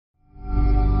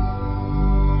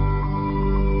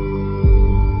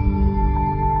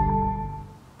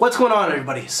What's going on,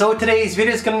 everybody? So today's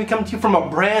video is going to be coming to you from a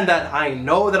brand that I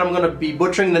know that I'm going to be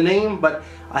butchering the name, but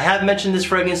I have mentioned this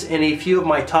fragrance in a few of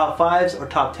my top 5s or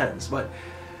top 10s, but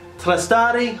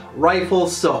Trussardi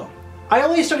Riflesso. I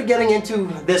only started getting into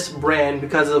this brand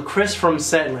because of Chris from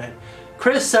Scentland.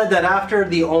 Chris said that after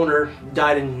the owner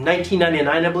died in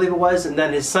 1999, I believe it was, and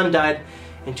then his son died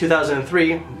in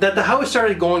 2003, that the house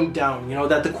started going down, you know,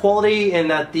 that the quality and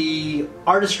that the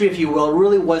artistry, if you will,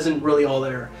 really wasn't really all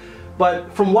there.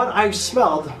 But from what I've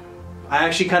smelled, I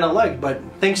actually kind of liked, but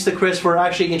thanks to Chris for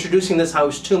actually introducing this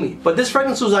house to me. But this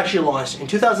fragrance was actually launched in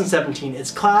 2017.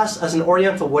 It's classed as an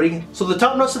Oriental Woody. So the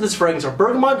top notes of this fragrance are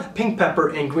bergamot, pink pepper,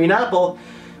 and green apple,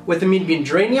 with the meat being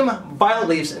geranium, violet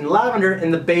leaves, and lavender,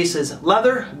 and the base is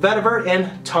leather, vetiver,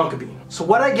 and tonka bean. So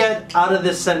what I get out of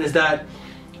this scent is that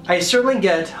I certainly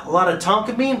get a lot of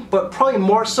tonka bean, but probably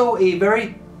more so a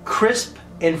very crisp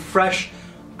and fresh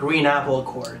green apple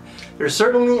accord. There's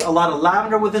certainly a lot of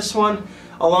lavender with this one,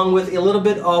 along with a little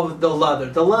bit of the leather.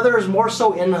 The leather is more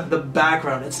so in the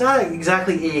background. It's not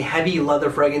exactly a heavy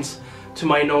leather fragrance to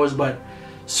my nose, but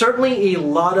certainly a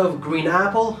lot of green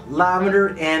apple,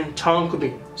 lavender, and tonka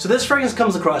bean. So this fragrance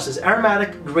comes across as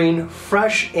aromatic, green,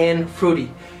 fresh, and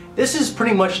fruity. This is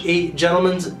pretty much a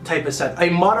gentleman's type of scent, a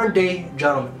modern day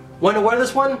gentleman. When to wear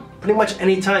this one? Pretty much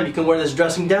any time. You can wear this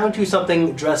dressing down to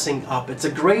something dressing up. It's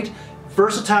a great,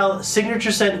 versatile,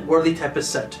 signature scent worthy type of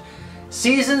scent.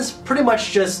 Seasons, pretty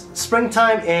much just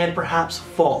springtime and perhaps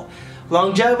fall.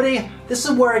 Longevity, this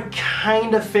is where it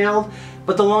kind of failed,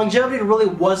 but the longevity really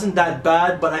wasn't that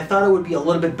bad, but I thought it would be a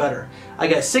little bit better. I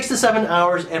got 6 to 7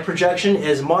 hours and projection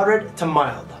is moderate to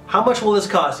mild. How much will this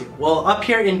cost you? Well, up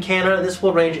here in Canada, this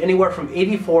will range anywhere from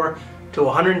 $84 to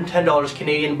 $110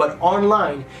 Canadian, but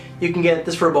online you can get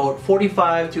this for about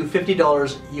 $45 to $50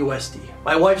 USD.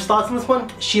 My wife's thoughts on this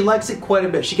one? She likes it quite a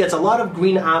bit. She gets a lot of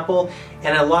green apple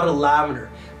and a lot of lavender,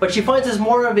 but she finds this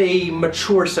more of a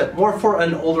mature scent, more for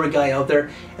an older guy out there,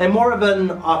 and more of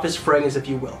an office fragrance, if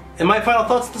you will. And my final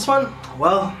thoughts on this one?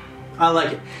 Well, I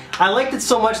like it. I liked it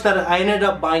so much that I ended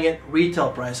up buying it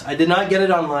retail price. I did not get it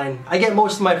online. I get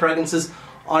most of my fragrances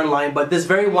online, but this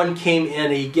very one came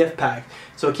in a gift pack.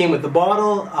 So it came with the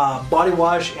bottle, body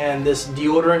wash, and this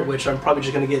deodorant, which I'm probably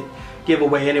just going to give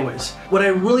away anyways. What I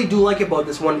really do like about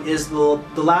this one is the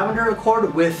lavender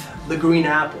accord with the green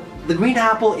apple. The green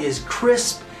apple is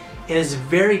crisp and is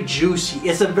very juicy.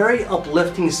 It's a very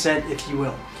uplifting scent, if you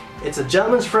will. It's a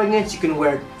gentleman's fragrance. You can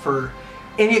wear it for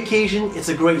any occasion. It's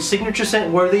a great signature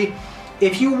scent worthy.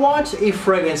 If you want a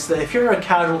fragrance that, if you're a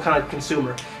casual kind of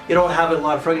consumer, you don't have a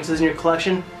lot of fragrances in your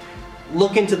collection,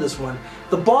 look into this one.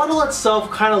 The bottle itself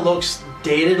kind of looks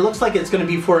dated. It looks like it's going to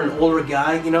be for an older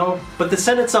guy, you know, but the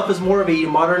scent itself is more of a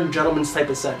modern gentleman's type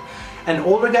of scent. An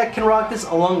older guy can rock this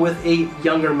along with a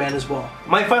younger man as well.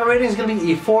 My final rating is going to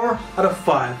be a 4 out of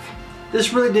 5.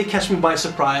 This really did catch me by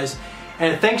surprise,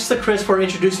 and thanks to Chris for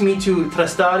introducing me to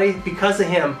Trussardi. Because of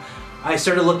him, I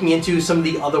started looking into some of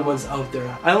the other ones out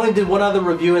there. I only did one other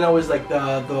review, and that was like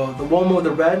the one with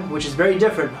the red, which is very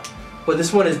different. But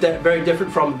this one is very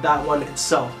different from that one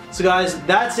itself. So guys,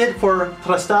 that's it for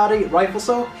Trussardi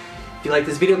Riflesso. If you like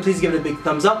this video, please give it a big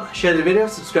thumbs up, share the video,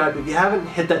 subscribe if you haven't,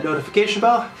 hit that notification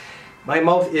bell. My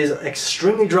mouth is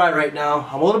extremely dry right now.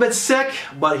 I'm a little bit sick,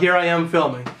 but here I am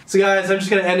filming. So guys, I'm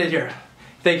just gonna end it here.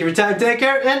 Thank you for your time, take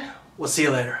care, and we'll see you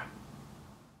later.